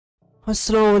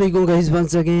Assalamualaikum guys,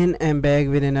 once again I'm back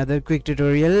with another quick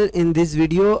tutorial. In this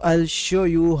video I'll show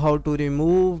you how to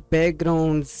remove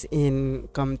backgrounds in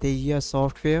Camtasia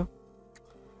software.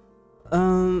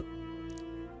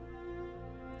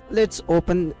 Let's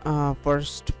open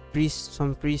first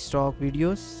some pre-stock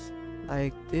videos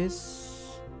like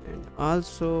this and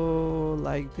also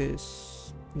like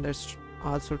this. Let's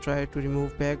also try to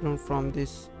remove background from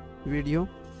this video.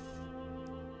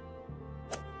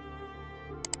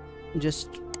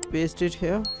 Just paste it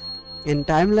here in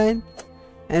timeline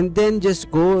and then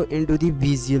just go into the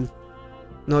visual.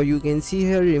 Now you can see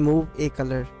here remove a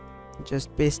color,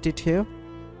 just paste it here.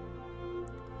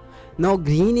 Now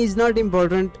green is not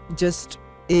important, just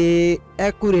a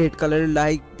accurate color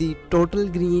like the total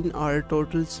green or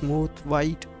total smooth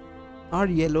white or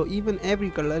yellow, even every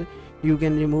color you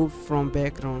can remove from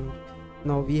background.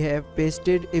 Now we have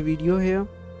pasted a video here,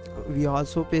 we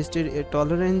also pasted a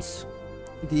tolerance,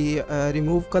 the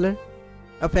remove color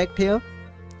effect here.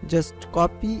 Just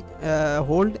copy,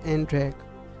 hold and drag,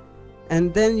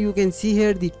 and then you can see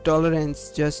here the tolerance,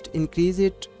 just increase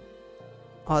it.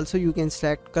 Also you can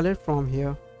select color from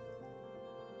here,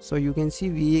 so you can see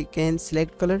we can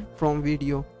select color from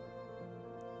video,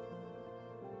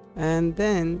 and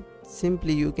then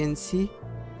simply you can see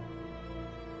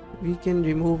we can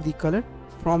remove the color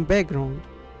from background.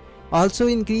 Also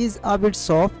increase a bit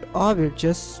soft, a bit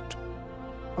just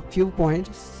a few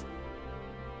points,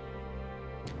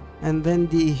 and then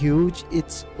the huge,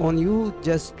 it's on you,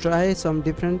 just try some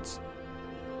difference.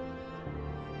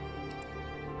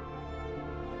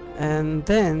 And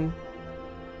then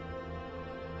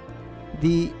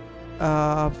the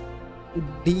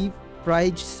deep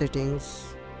price settings,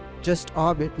 just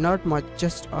a bit, not much,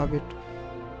 just a bit,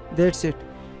 that's it.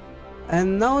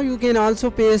 And now you can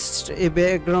also paste a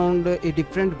background, a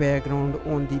different background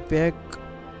on the back.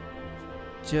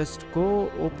 Just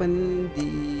go open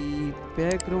the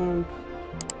background.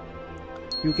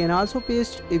 You can also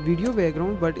paste a video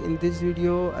background, but in this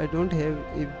video I don't have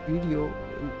a video.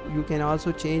 You can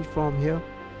also change from here.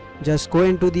 Just go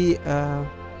into the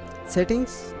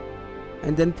settings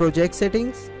and then project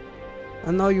settings,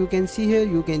 and now you can see here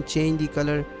you can change the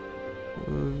color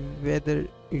whether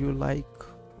you like.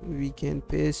 We can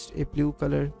paste a blue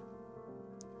color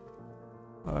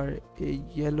or a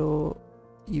yellow,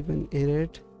 even a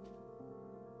red.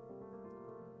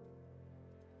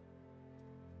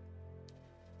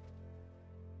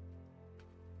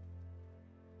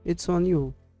 It's on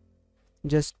you,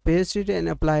 just paste it and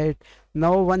apply it.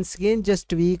 Now once again just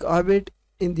tweak a bit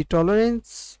in the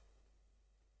tolerance.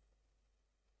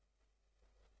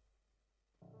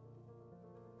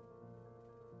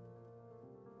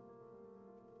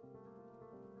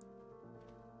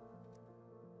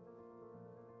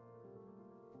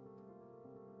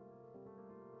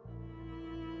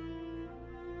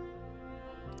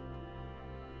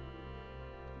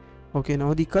 Okay,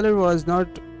 now the color was not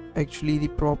actually the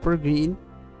proper green,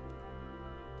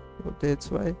 so that's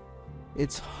why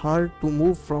it's hard to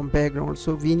move from background,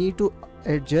 so we need to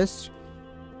adjust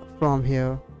from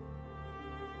here.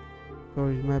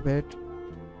 Sorry, my bad.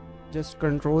 Just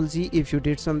Ctrl Z if you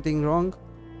did something wrong,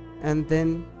 and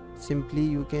then simply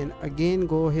you can again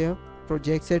go here,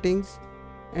 project settings,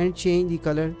 and change the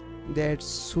color that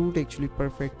suit actually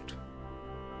perfect.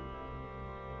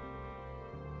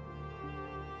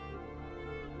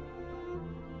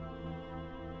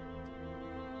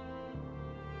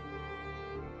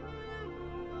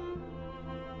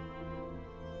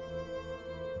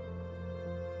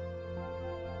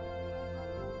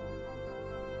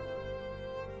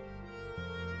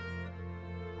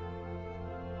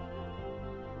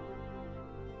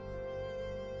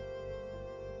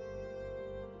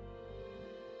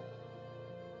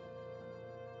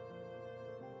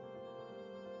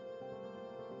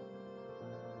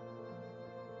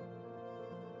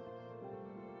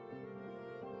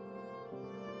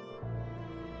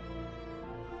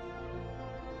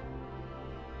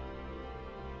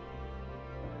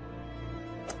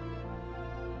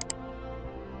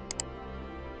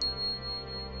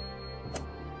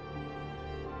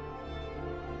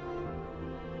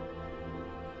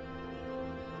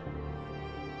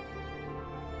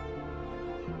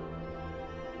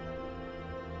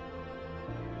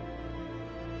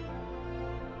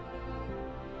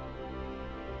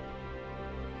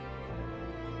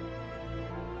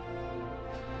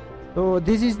 So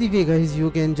this is the way guys, you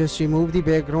can just remove the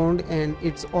background, and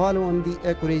it's all on the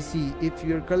accuracy. If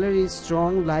your color is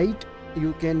strong light,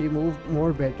 you can remove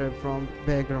more better from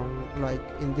background. Like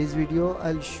in this video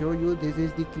I'll show you, this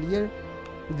is the clear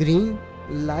green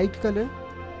light color.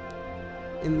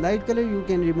 In light color you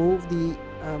can remove the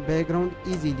background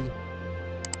easily.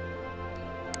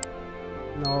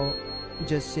 Now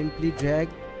just simply drag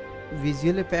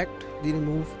visual effect, the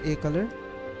remove a color,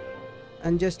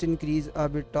 and just increase a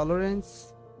bit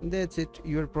tolerance. That's it,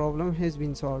 your problem has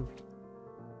been solved.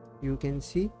 You can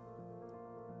see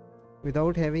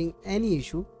without having any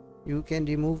issue you can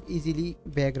remove easily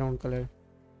background color.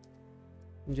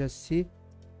 Just see,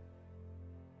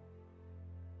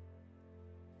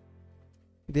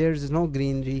 there's no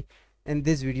greenery in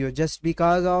this video just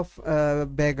because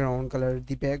of background color.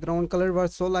 The background color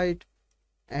was so light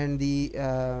and the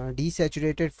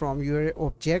desaturated from your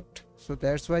object, so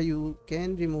that's why you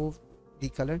can remove the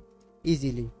color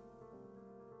easily.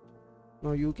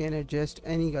 Now you can adjust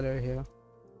any color here.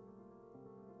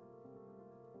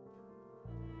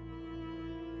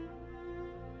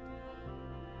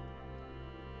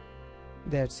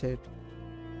 That's it.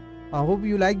 I hope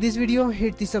you like this video.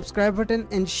 Hit the subscribe button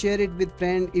and share it with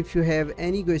friend. If you have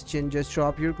any question, just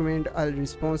drop your comment. I'll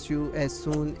respond to you as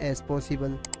soon as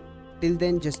possible. Till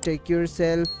then, just take care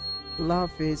yourself. Allah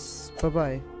Hafiz. Bye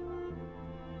bye.